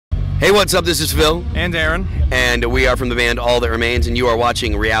Hey, what's up? This is Phil. And Aaron. And we are from the band All That Remains, and you are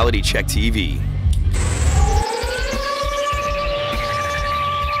watching Reality Check TV.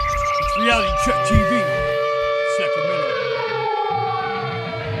 It's Reality Check TV, Sacramento.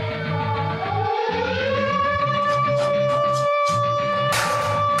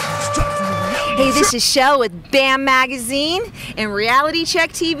 Hey, this is Shell with BAM Magazine and Reality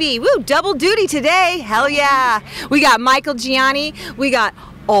Check TV. Woo, double duty today. Hell yeah. We got Michael Gianni. We got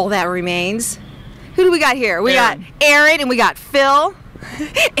All That Remains. Who do we got here? We got Aaron and we got Phil.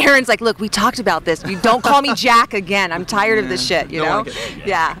 Aaron's like, look, we talked about this. You don't call me Jack again. I'm tired of this shit, you know?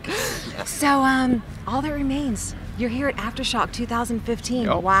 Yeah. So, All That Remains. You're here at Aftershock 2015.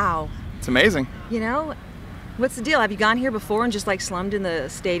 Yep. Wow. It's amazing. You know? What's the deal? Have you gone here before and just like slummed in the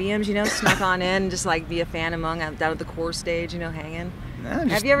stadiums, you know, snuck on in and just like be a fan down at the core stage, you know, hanging? Nah,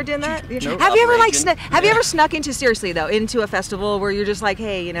 have you ever done that? No, have you ever like have you ever snuck into, seriously though, into a festival where you're just like,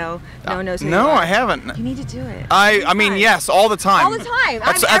 hey, you know, no one knows who you are? No, I haven't. You need to do it. I mean, yes, all the time. All the time.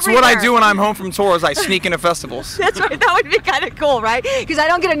 That's what I do when I'm home from tours. I sneak into festivals. That's right. That would be kind of cool, right? Because I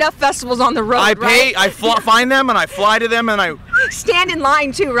don't get enough festivals on the road. I find them and I fly to them and I stand in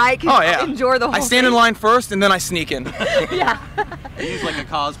line too, right? Oh yeah. Enjoy the whole I stand in line first and then I sneak in. Yeah. I use like a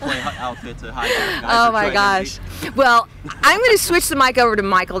cosplay outfit to hide it. Oh my gosh. Well, I'm going to switch the mic over to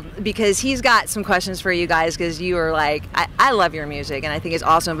Michael because he's got some questions for you guys, because you are like, I love your music and I think it's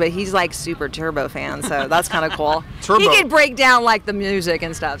awesome, but he's like super Turbo fan, so that's kind of cool. Turbo. He can break down like the music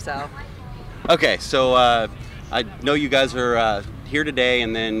and stuff, so. Okay, so I know you guys are here today,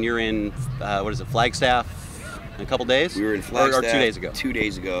 and then you're in, what is it, Flagstaff in a couple days? We were in Flagstaff or 2 days ago. 2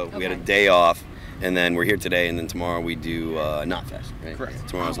 days ago. Okay. We had a day off, and then we're here today, and then tomorrow we do Knotfest, right? Correct.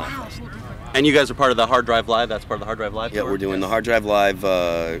 Tomorrow's Knotfest. And you guys are part of the Hard Drive Live. That's part of the Hard Drive Live Yeah, tour? we're doing the Hard Drive Live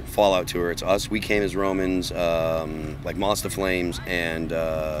Fallout tour. It's us, We Came as Romans, like Moss to Flames, and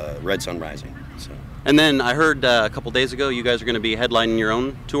Red Sun Rising. So. And then I heard a couple days ago you guys are going to be headlining your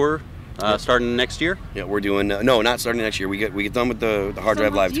own tour starting next year? Yeah, we're doing no, not starting next year. We get done with the Hard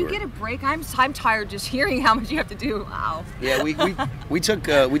Drive Live tour. Do you get a break? I'm tired just hearing how much you have to do. Wow. Yeah, we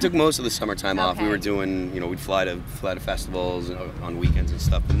took most of the summertime off. We Okay. were doing, we'd fly to festivals on weekends and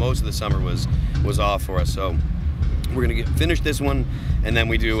stuff. But most of the summer was off for us. So we're gonna finish this one, and then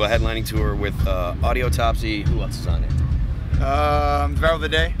we do a headlining tour with Audiotopsy. Who else is on it? Devour the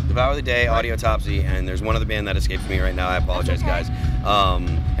Day. Devour the Day, Audiotopsy, and there's one other band that escapes me right now. I apologize, That's okay.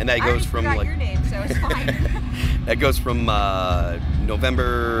 guys. And that goes from I like your name, so it's fine. that goes from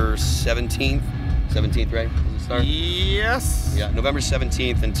November 17th. 17th, right? Does it start? Yes. Yeah, November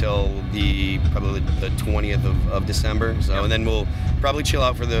 17th until probably the 20th of December. So, and then we'll probably chill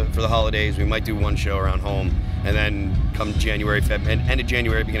out for the holidays. We might do one show around home, and then come January, end of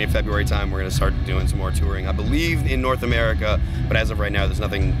January, beginning of February time, we're gonna start doing some more touring. I believe in North America, but as of right now, there's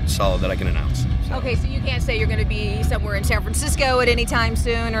nothing solid that I can announce. So. Okay, so you can't say you're going to be somewhere in San Francisco at any time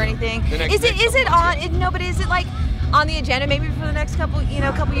soon or anything. next Is it couple on? months, No, but is it like on the agenda maybe for the next couple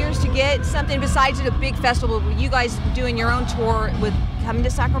years to get something besides a big festival? You guys doing your own tour with coming to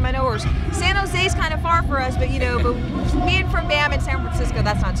Sacramento, or San Jose's kind of far for us, but but being from BAM in San Francisco,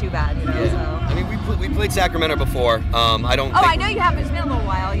 that's not too bad, So. I mean, we played Sacramento before. I don't. Oh, I know you have. It's been a little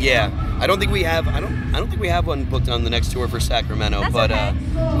while. Yeah, I don't think we have. I don't think we have one booked on the next tour for Sacramento. That's but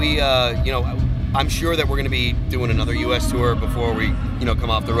okay. we, I'm sure that we're going to be doing another U.S. tour before we, come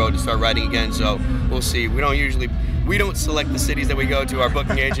off the road to start writing again. So we'll see. We don't select the cities that we go to. Our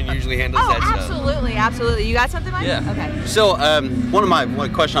booking agent usually handles that stuff. Absolutely. You got something, Mike? Yeah. Okay. So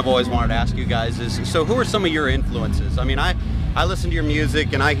one question I've always wanted to ask you guys is, so who are some of your influences? I mean, I listen to your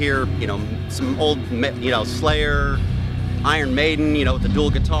music and I hear, some old, Slayer, Iron Maiden, with the dual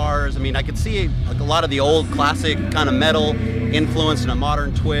guitars. I mean, I could see like a lot of the old classic kind of metal influence and a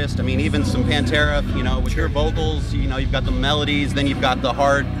modern twist. I mean, even some Pantera, with your vocals, you've got the melodies, then you've got the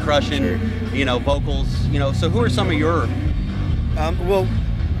hard crushing, vocals, so who are some of your... Well,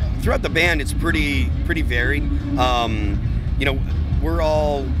 throughout the band, it's pretty varied. We're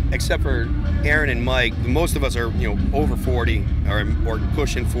all, except for Aaron and Mike, most of us are, over 40 or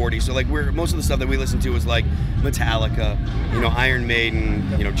pushing 40. So like most of the stuff that we listen to is like Metallica, Iron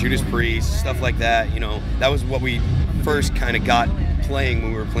Maiden, Judas Priest, stuff like that. That was what we first kind of got playing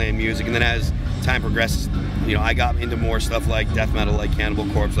when we were playing music. And then as time progresses, I got into more stuff like death metal, like Cannibal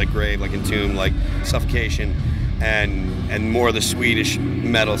Corpse, like Grave, like Entomb, like Suffocation. And more of the Swedish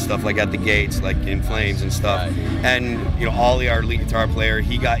metal stuff, like At the Gates, like In Flames and stuff. And Ollie, our lead guitar player,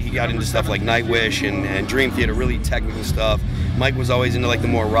 he got into stuff like Nightwish and Dream Theater, really technical stuff. Mike was always into like the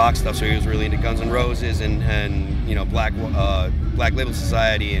more rock stuff, so he was really into Guns N' Roses and Black Label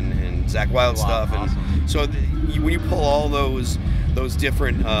Society and Zakk Wylde stuff. Awesome. And so when you pull all those those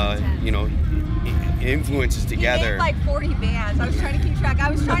different, you know, influences together. You named like 40 bands. I was trying to keep track.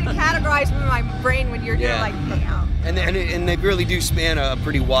 I was trying to categorize them in my brain when you're doing like, damn. And they really do span a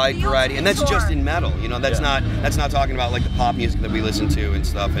pretty wide variety, and that's just in metal. You know, that's not talking about like the pop music that we listen to and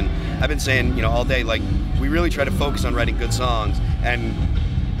stuff. And I've been saying, you know, all day, like, we really try to focus on writing good songs, and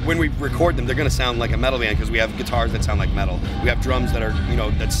when we record them, they're going to sound like a metal band because we have guitars that sound like metal. We have drums that are, you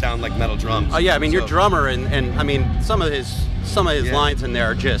know, that sound like metal drums. Oh yeah, I mean, your drummer and I mean some of his lines in there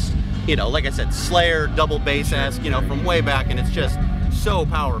are just, you know, like I said, Slayer, double bass-esque, you know, from way back, and it's just so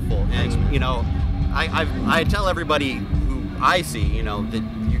powerful. And you know, I tell everybody who I see, you know, that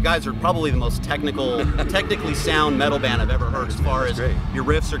you guys are probably the most technically sound metal band I've ever heard. As far as your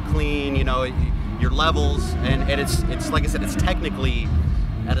riffs are clean, you know, your levels, and it's like I said, it's technically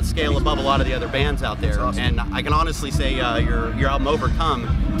at a scale above a lot of the other bands out there. Awesome. And I can honestly say your album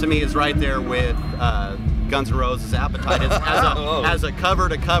Overcome to me is right there with Guns N' Roses' Appetite as a cover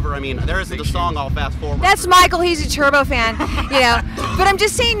to cover. I mean, there isn't a song I'll fast forward. That's Michael. He's a Turbo fan, you know. But I'm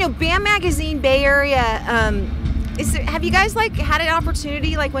just saying, you know, Bam Magazine, Bay Area. Have you guys like had an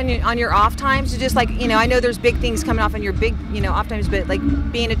opportunity like when you're on your off times to just like, you know, I know there's big things coming off on your big, you know, off times, but like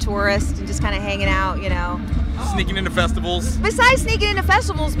being a tourist and just kind of hanging out, you know. Sneaking into festivals. Besides sneaking into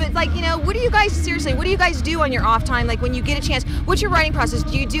festivals, but like, you know, what do you guys do on your off time? Like when you get a chance, what's your writing process?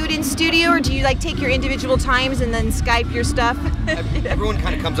 Do you do it in studio, or do you like take your individual times and then Skype your stuff? Everyone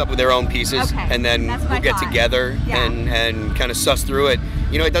kind of comes up with their own pieces, and then we'll get together and kind of suss through it.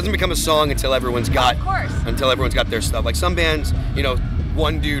 You know, it doesn't become a song until everyone's got their stuff. Like some bands, you know,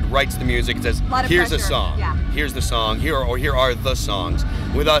 one dude writes the music and says, here's a song, here's the song, here are the songs.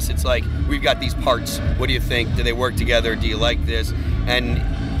 With us, it's like, we've got these parts, what do you think? Do they work together? Do you like this? And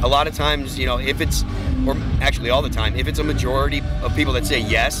a lot of times, you know, or actually all the time, if it's a majority of people that say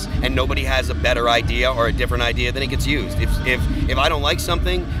yes and nobody has a better idea or a different idea, then it gets used. If I don't like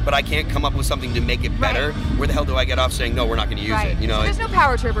something, but I can't come up with something to make it better, where the hell do I get off saying, no, we're not going to use it? You know, so there's no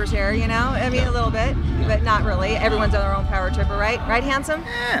power trippers here, you know? I mean, a little bit, but not really. Everyone's on their own power tripper, right? Right, Handsome?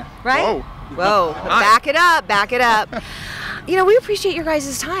 Yeah. Right? Whoa. Back it up, back it up. You know, we appreciate your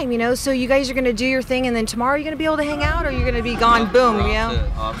guys' time, you know, so you guys are going to do your thing, and then tomorrow you're going to be able to hang out, or you're going to be gone, boom, you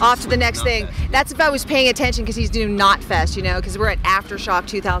know, off to the next thing. That's if I was paying attention, because he's doing Knot Fest, you know, because we're at Aftershock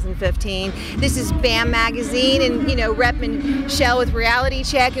 2015. This is Bam Magazine, and, you know, repping Shell with Reality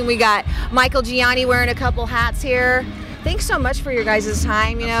Check, and we got Michael Gianni wearing a couple hats here. Thanks so much for your guys'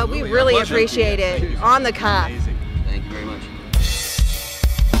 time, you know, we really appreciate it. On the cuff.